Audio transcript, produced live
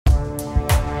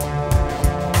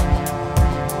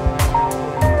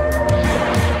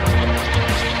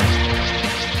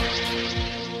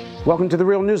Welcome to the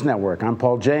Real News Network. I'm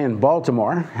Paul Jay in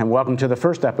Baltimore, and welcome to the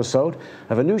first episode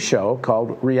of a new show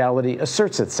called Reality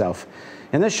Asserts Itself.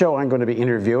 In this show, I'm going to be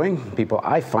interviewing people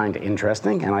I find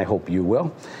interesting, and I hope you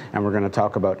will. And we're going to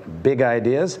talk about big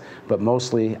ideas, but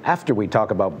mostly after we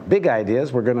talk about big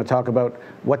ideas, we're going to talk about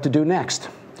what to do next.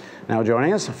 Now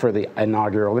joining us for the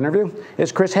inaugural interview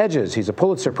is Chris Hedges. He's a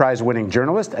Pulitzer Prize-winning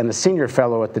journalist and a senior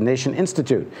fellow at the Nation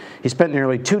Institute. He spent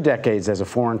nearly 2 decades as a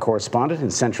foreign correspondent in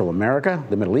Central America,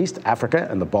 the Middle East, Africa,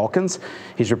 and the Balkans.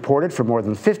 He's reported for more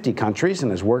than 50 countries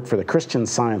and has worked for the Christian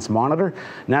Science Monitor,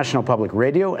 National Public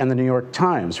Radio, and the New York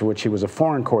Times, for which he was a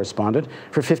foreign correspondent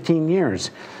for 15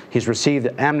 years. He's received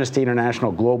the Amnesty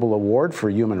International Global Award for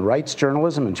Human Rights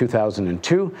Journalism in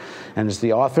 2002 and is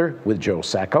the author, with Joe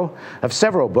Sacco, of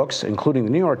several books, including the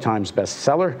New York Times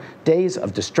bestseller, Days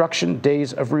of Destruction,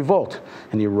 Days of Revolt.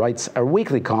 And he writes a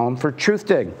weekly column for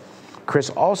Truthdig. Chris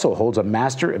also holds a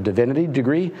Master of Divinity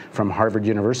degree from Harvard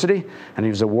University, and he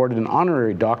was awarded an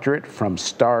honorary doctorate from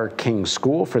Starr King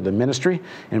School for the Ministry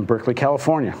in Berkeley,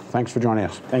 California. Thanks for joining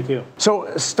us. Thank you.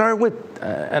 So start with,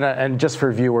 and just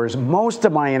for viewers, most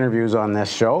of my interviews on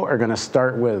this show are going to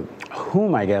start with who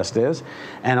my guest is,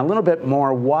 and a little bit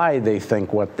more why they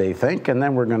think what they think, and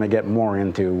then we're going to get more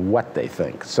into what they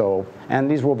think. So, and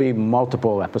these will be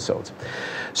multiple episodes.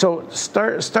 So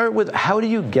start with, how do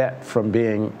you get from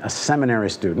being a seminary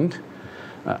student,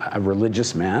 a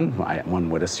religious man, one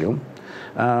would assume,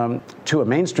 to a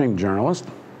mainstream journalist,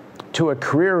 to a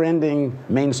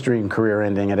mainstream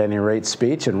career-ending at any rate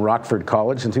speech in Rockford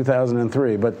College in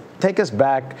 2003. But take us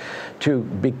back to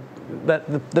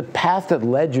the path that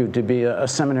led you to be a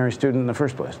seminary student in the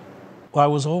first place. Well, I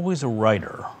was always a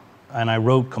writer, and I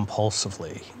wrote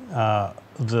compulsively.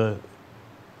 The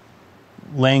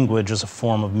language as a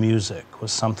form of music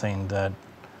was something that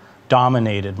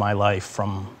dominated my life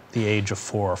from the age of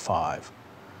 4 or 5.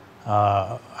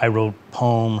 I wrote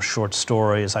poems, short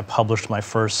stories. I published my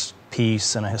first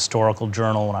piece in a historical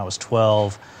journal when I was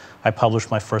 12. I published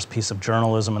my first piece of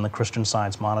journalism in the Christian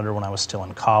Science Monitor when I was still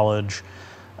in college.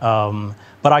 But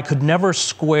I could never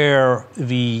square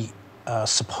the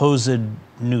supposed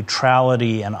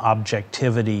neutrality and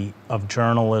objectivity of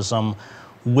journalism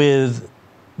with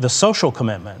the social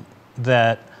commitment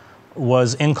that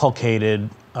was inculcated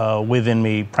within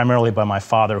me primarily by my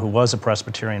father, who was a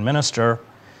Presbyterian minister,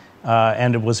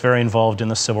 and was very involved in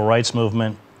the civil rights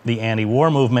movement, the anti-war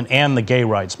movement, and the gay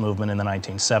rights movement in the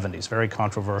 1970s. Very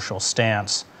controversial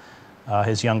stance.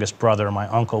 His youngest brother, my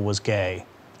uncle, was gay.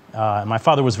 My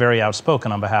father was very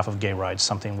outspoken on behalf of gay rights,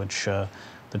 something which the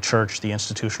church, the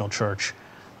institutional church,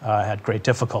 had great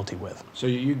difficulty with. So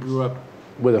you grew up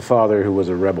with a father who was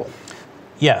a rebel?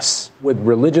 Yes. With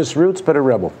religious roots, but a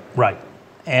rebel? Right.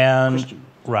 And Christian.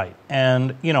 Right.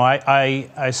 And, you know,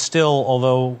 I still,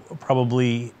 although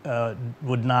probably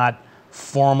would not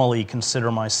formally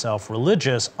consider myself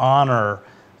religious, honor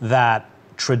that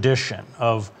tradition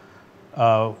of,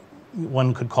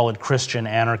 one could call it Christian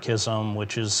anarchism,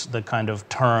 which is the kind of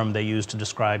term they use to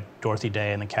describe Dorothy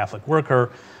Day and the Catholic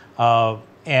worker,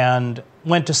 and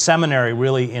went to seminary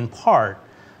really in part.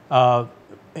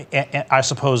 I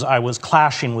suppose I was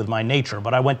clashing with my nature,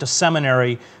 but I went to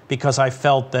seminary because I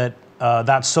felt that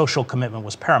that social commitment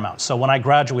was paramount. So when I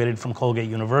graduated from Colgate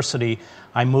University,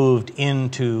 I moved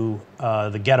into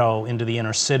the ghetto, into the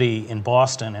inner city in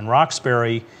Boston, in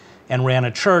Roxbury, and ran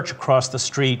a church across the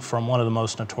street from one of the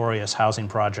most notorious housing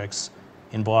projects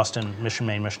in Boston, Mission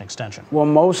Main Mission Extension. Well,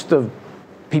 most of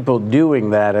people doing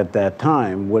that at that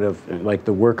time would have, like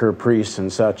the worker priests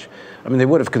and such, I mean, they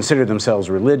would have considered themselves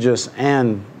religious,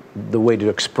 and the way to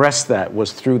express that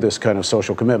was through this kind of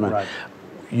social commitment. Right.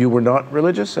 You were not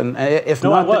religious, and if no,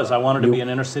 not, I was. I wanted to be an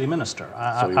inner city minister.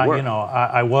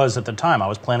 I was at the time. I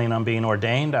was planning on being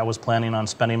ordained. I was planning on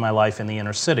spending my life in the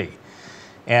inner city,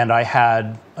 and I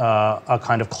had a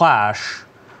kind of clash.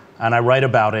 And I write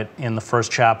about it in the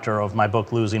first chapter of my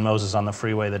book, Losing Moses on the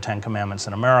Freeway, The 10 Commandments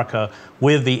in America,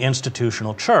 with the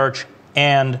institutional church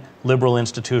and liberal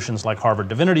institutions like Harvard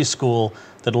Divinity School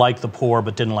that liked the poor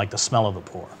but didn't like the smell of the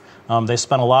poor. They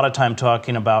spent a lot of time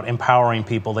talking about empowering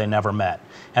people they never met.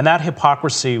 And that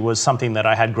hypocrisy was something that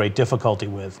I had great difficulty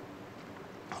with.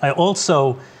 I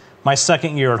also, my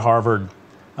second year at Harvard,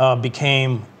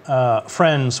 became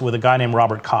friends with a guy named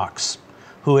Robert Cox,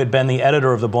 who had been the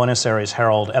editor of the Buenos Aires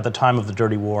Herald at the time of the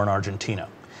Dirty War in Argentina.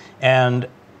 And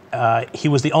he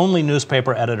was the only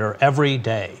newspaper editor every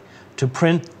day to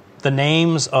print the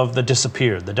names of the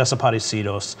disappeared, the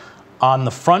desaparecidos, on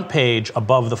the front page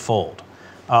above the fold.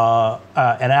 An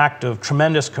act of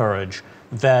tremendous courage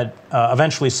that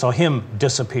eventually saw him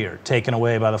disappear, taken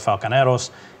away by the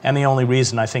Falconeros. And the only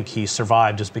reason I think he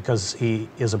survived is because he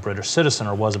is a British citizen,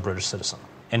 or was a British citizen.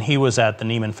 And he was at the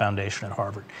Nieman Foundation at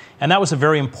Harvard. And that was a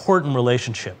very important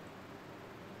relationship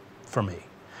for me,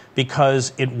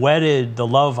 because it wedded the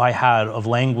love I had of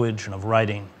language and of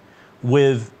writing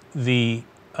with the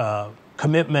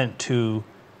commitment to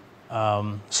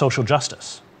social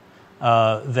justice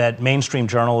that mainstream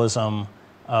journalism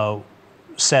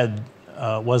said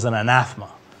was an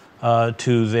anathema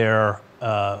to their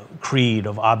creed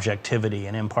of objectivity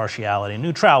and impartiality and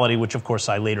neutrality, which of course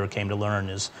I later came to learn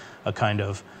is a kind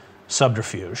of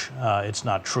subterfuge. It's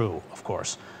not true, of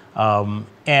course.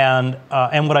 And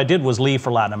what I did was leave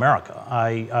for Latin America.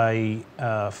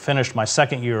 I finished my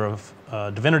second year of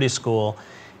divinity school,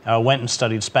 went and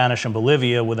studied Spanish in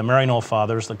Bolivia with the Maryknoll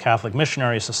Fathers, the Catholic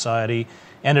Missionary Society,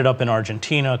 ended up in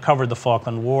Argentina, covered the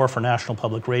Falkland War for National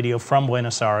Public Radio from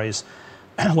Buenos Aires,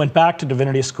 went back to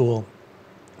divinity school,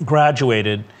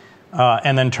 graduated,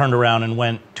 and then turned around and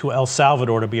went to El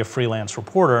Salvador to be a freelance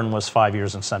reporter, and was 5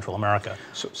 years in Central America.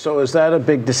 So is that a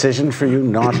big decision for you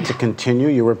not to continue?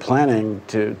 You were planning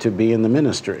to be in the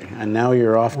ministry, and now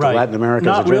you're off to Latin America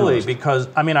as a journalist. Not really, because,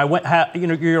 I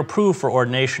mean, you're approved for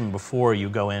ordination before you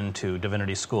go into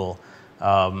divinity school.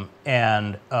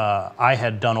 And I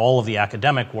had done all of the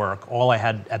academic work. All I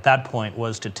had at that point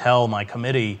was to tell my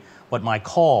committee what my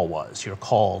call was. You're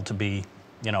called to be,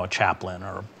 a chaplain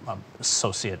or an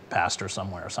associate pastor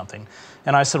somewhere or something.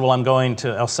 And I said, well, I'm going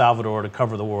to El Salvador to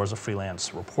cover the war as a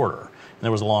freelance reporter. And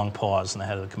there was a long pause, and the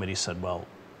head of the committee said, well,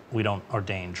 we don't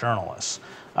ordain journalists.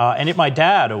 And my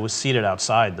dad, who was seated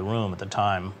outside the room at the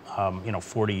time,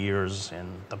 40 years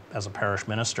as a parish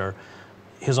minister,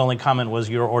 his only comment was,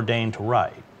 you're ordained to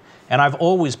write. And I've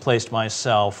always placed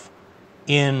myself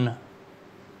in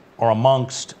or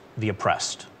amongst the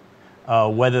oppressed,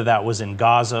 whether that was in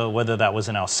Gaza, whether that was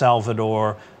in El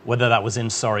Salvador, whether that was in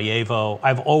Sarajevo.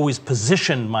 I've always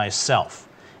positioned myself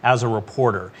as a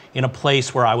reporter in a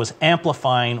place where I was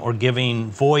amplifying or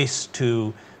giving voice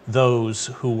to those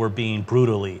who were being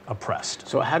brutally oppressed.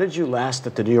 So how did you last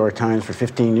at the New York Times for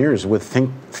 15 years with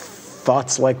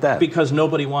thoughts like that? Because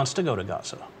nobody wants to go to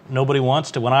Gaza. Nobody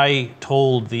wants to. When I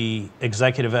told the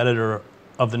executive editor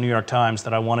of the New York Times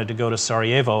that I wanted to go to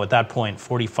Sarajevo, at that point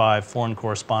 45 foreign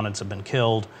correspondents had been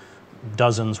killed,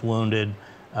 dozens wounded,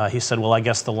 he said, well, I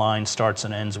guess the line starts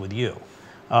and ends with you.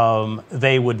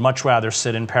 They would much rather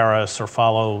sit in Paris or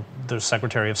follow the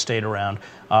Secretary of State around.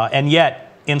 And yet,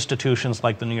 institutions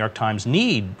like the New York Times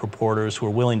need reporters who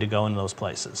are willing to go into those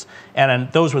places.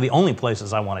 And those were the only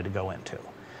places I wanted to go into.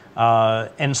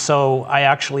 And so I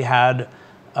actually had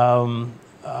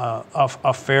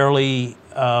a fairly,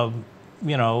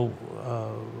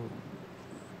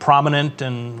 prominent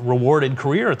and rewarded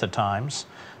career at the Times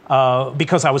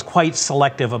because I was quite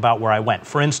selective about where I went.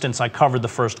 For instance, I covered the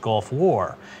first Gulf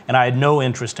War, and I had no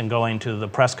interest in going to the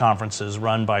press conferences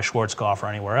run by Schwarzkopf or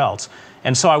anywhere else.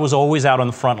 And so I was always out on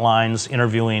the front lines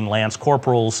interviewing lance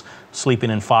corporals, sleeping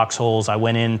in foxholes. I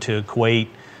went into Kuwait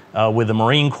with the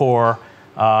Marine Corps.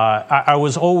 I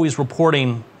was always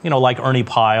reporting, like Ernie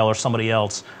Pyle or somebody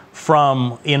else,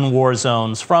 from in war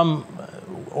zones,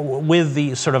 with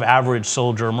the sort of average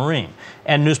soldier or Marine.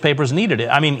 And newspapers needed it.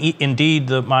 I mean, indeed,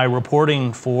 my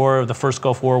reporting for the first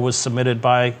Gulf War was submitted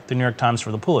by the New York Times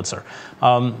for the Pulitzer.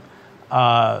 So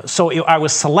I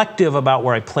was selective about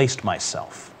where I placed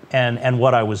myself and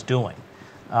what I was doing.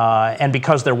 And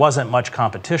because there wasn't much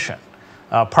competition.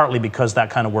 Partly because that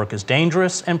kind of work is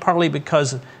dangerous, and partly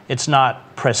because it's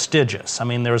not prestigious. I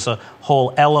mean, there's a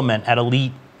whole element at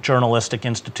elite journalistic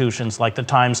institutions like the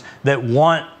Times that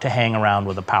want to hang around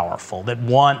with the powerful, that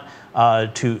want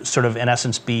to sort of, in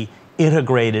essence, be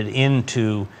integrated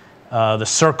into the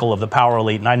circle of the power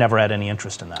elite, and I never had any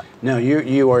interest in that. Now,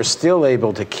 you are still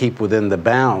able to keep within the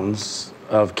bounds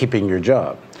of keeping your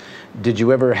job. Did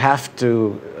you ever have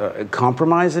to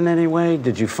compromise in any way?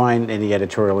 Did you find any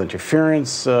editorial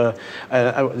interference?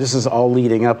 This is all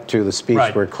leading up to the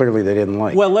speech where clearly they didn't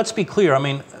like. Well, let's be clear. I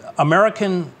mean,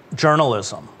 American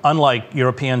journalism, unlike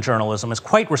European journalism, is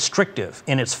quite restrictive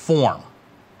in its form.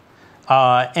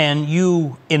 And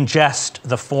you ingest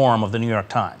the form of the New York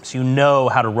Times. You know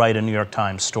how to write a New York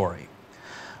Times story.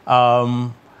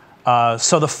 So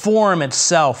the form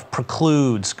itself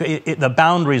precludes, the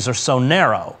boundaries are so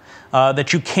narrow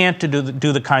that you can't do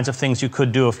the kinds of things you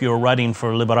could do if you were writing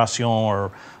for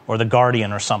Libération or The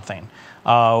Guardian or something,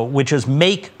 which is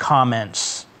make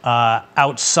comments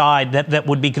outside that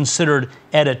would be considered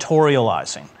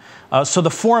editorializing. So the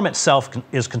form itself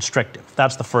is constrictive.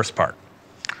 That's the first part.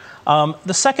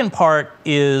 The second part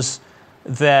is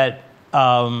that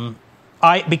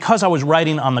because I was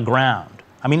writing on the ground,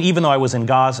 I mean, even though I was in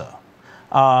Gaza,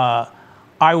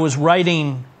 I was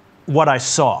writing what I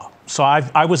saw. So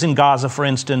I was in Gaza, for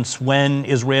instance, when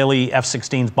Israeli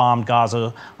F-16s bombed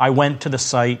Gaza. I went to the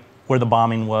site where the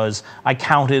bombing was. I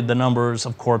counted the numbers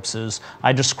of corpses.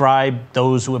 I described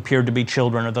those who appeared to be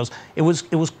children or those. It was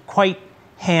quite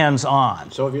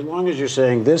hands-on. So as long as you're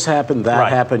saying this happened, that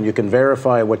happened, you can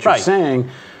verify what you're saying,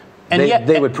 and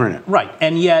they would print it. Right.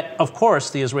 And yet, of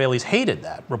course, the Israelis hated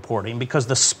that reporting because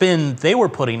the spin they were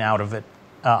putting out of it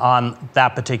on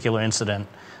that particular incident,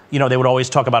 you know, they would always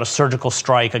talk about a surgical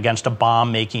strike against a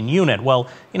bomb-making unit. Well,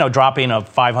 you know, dropping a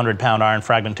 500-pound iron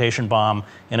fragmentation bomb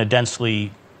in a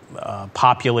densely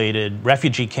populated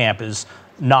refugee camp is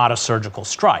not a surgical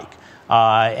strike.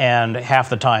 And half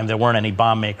the time there weren't any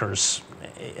bomb makers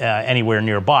anywhere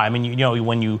nearby. I mean, you know,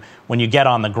 when you get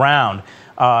on the ground.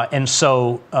 And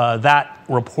so that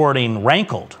reporting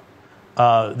rankled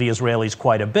the Israelis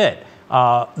quite a bit.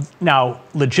 Now,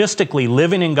 logistically,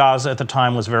 living in Gaza at the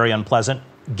time was very unpleasant.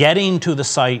 Getting to the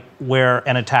site where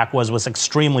an attack was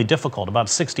extremely difficult. About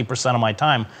 60% of my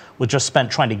time was just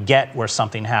spent trying to get where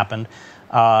something happened.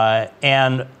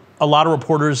 And a lot of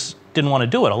reporters didn't want to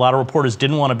do it. A lot of reporters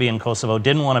didn't want to be in Kosovo,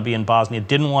 didn't want to be in Bosnia,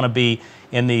 didn't want to be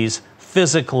in these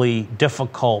physically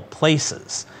difficult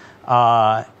places.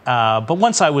 But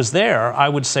once I was there, I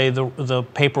would say the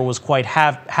paper was quite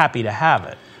happy to have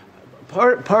it.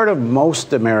 Part of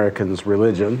most Americans'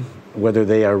 religion, whether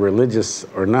they are religious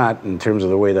or not in terms of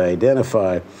the way they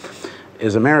identify,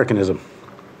 is Americanism.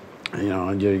 You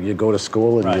know, you go to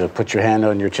school and you put your hand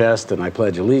on your chest and I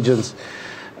pledge allegiance.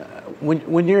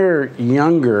 When you're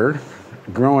younger,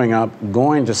 growing up,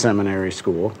 going to seminary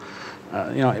school,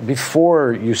 you know,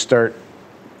 before you start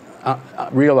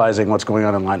realizing what's going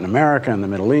on in Latin America and the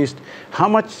Middle East, how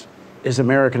much is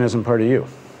Americanism part of you?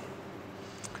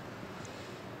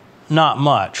 Not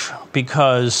much,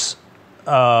 because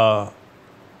although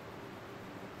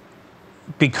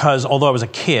I was a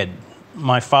kid,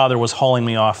 my father was hauling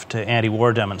me off to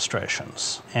anti-war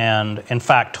demonstrations, and in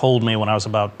fact told me when I was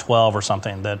about 12 or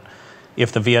something that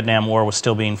if the Vietnam War was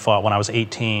still being fought when I was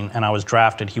 18 and I was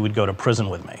drafted, he would go to prison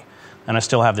with me. And I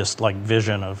still have this like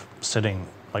vision of sitting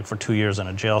like for 2 years in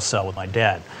a jail cell with my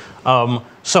dad.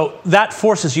 So that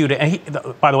forces you to, and he,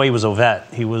 by the way, he was a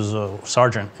vet. He was a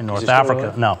sergeant in North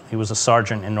Africa. No, he was a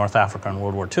sergeant in North Africa in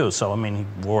World War II. So, I mean,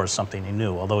 war is something he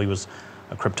knew. Although he was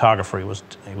a cryptographer,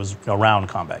 he was around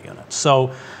combat units.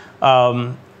 So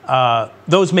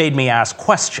those made me ask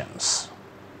questions.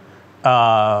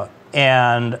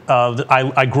 And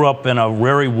I grew up in a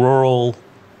very rural,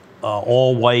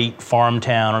 all-white farm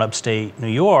town in upstate New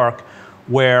York,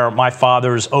 where my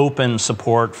father's open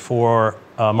support for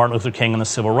Martin Luther King and the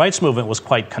Civil Rights Movement was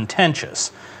quite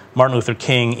contentious. Martin Luther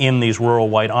King in these rural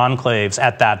white enclaves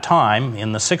at that time,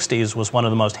 in the 60s, was one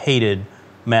of the most hated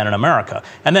men in America.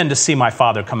 And then to see my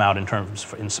father come out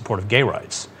in support of gay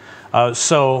rights.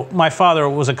 So my father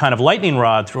was a kind of lightning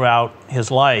rod throughout his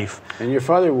life. And your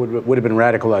father would have been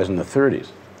radicalized in the 30s.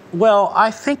 Well, I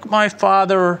think my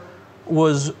father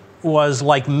was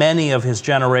like many of his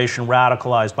generation,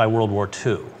 radicalized by World War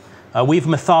II. We've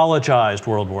mythologized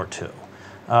World War II.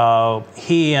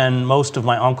 He and most of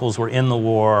my uncles were in the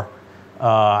war.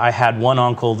 I had one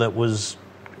uncle that was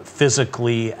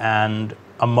physically and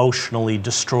emotionally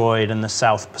destroyed in the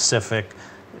South Pacific,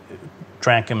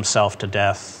 drank himself to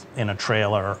death in a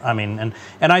trailer. I mean,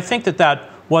 and I think that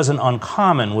wasn't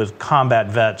uncommon with combat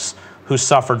vets who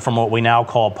suffered from what we now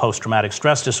call post-traumatic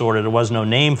stress disorder. There was no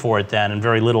name for it then and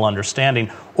very little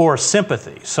understanding or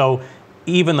sympathy. So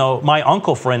even though my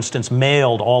uncle, for instance,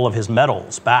 mailed all of his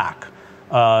medals back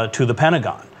to the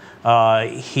Pentagon,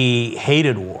 he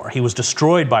hated war. He was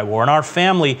destroyed by war. In our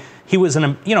family, he was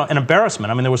an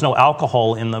embarrassment. I mean, there was no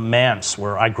alcohol in the manse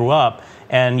where I grew up,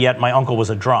 and yet my uncle was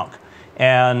a drunk.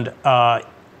 And I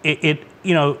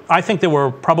think there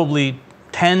were probably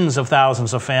tens of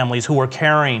thousands of families who were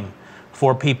caring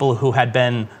for people who had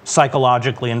been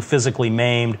psychologically and physically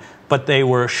maimed, but they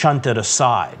were shunted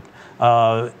aside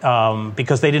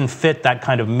because they didn't fit that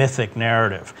kind of mythic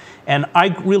narrative. And I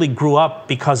really grew up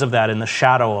because of that in the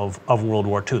shadow of World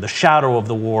War II. The shadow of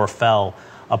the war fell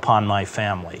upon my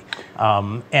family.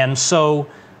 And so,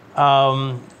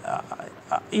 all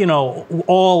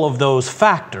of those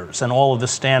factors and all of the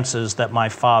stances that my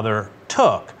father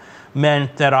took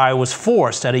meant that I was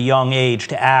forced at a young age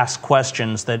to ask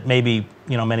questions that maybe,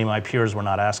 many of my peers were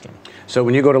not asking. So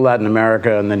when you go to Latin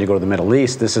America and then you go to the Middle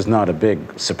East, this is not a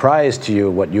big surprise to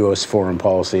you what U.S. foreign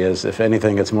policy is. If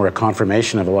anything, it's more a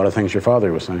confirmation of a lot of things your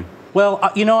father was saying. Well,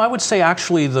 I would say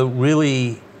actually the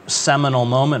really seminal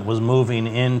moment was moving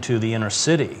into the inner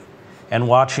city and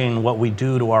watching what we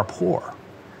do to our poor,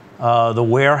 the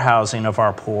warehousing of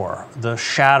our poor, the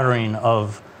shattering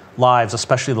of lives,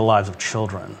 especially the lives of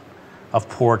children, of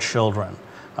poor children.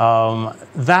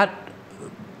 That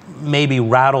maybe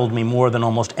rattled me more than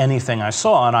almost anything I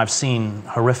saw, and I've seen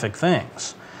horrific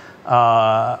things.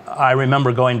 I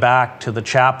remember going back to the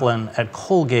chaplain at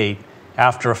Colgate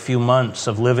after a few months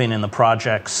of living in the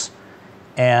projects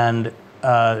and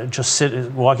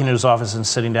walking into his office and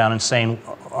sitting down and saying,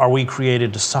 "Are we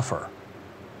created to suffer?"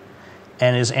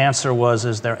 And his answer was,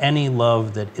 "Is there any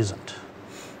love that isn't?"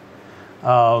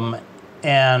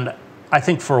 And I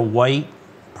think for a white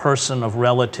person of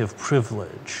relative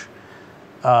privilege,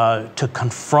 to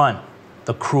confront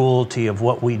the cruelty of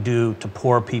what we do to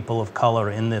poor people of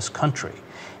color in this country,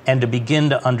 and to begin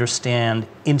to understand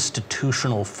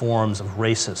institutional forms of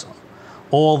racism,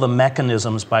 all the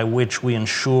mechanisms by which we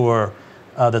ensure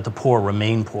that the poor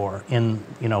remain poor in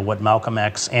what Malcolm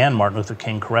X and Martin Luther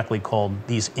King correctly called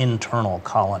these internal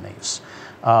colonies,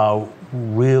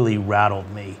 really rattled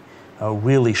me,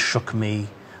 really shook me.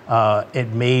 It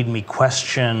made me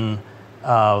question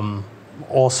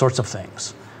all sorts of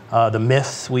things. The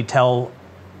myths we tell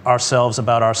ourselves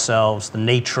about ourselves, the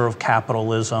nature of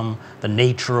capitalism, the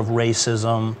nature of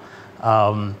racism,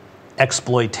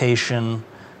 exploitation.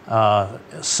 Those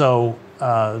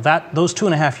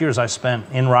 2.5 years I spent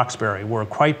in Roxbury were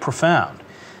quite profound.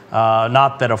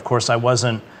 Not that, of course, I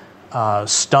wasn't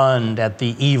stunned at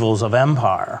the evils of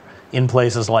empire in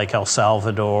places like El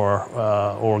Salvador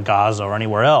or Gaza or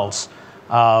anywhere else.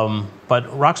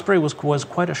 But Roxbury was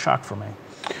quite a shock for me.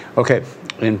 Okay,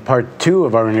 in part 2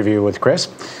 of our interview with Chris,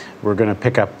 we're going to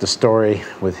pick up the story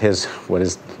with his,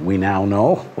 we now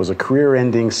know, was a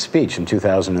career-ending speech in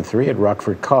 2003 at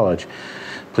Rockford College.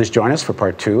 Please join us for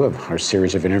part 2 of our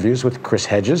series of interviews with Chris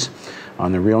Hedges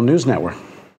on the Real News Network.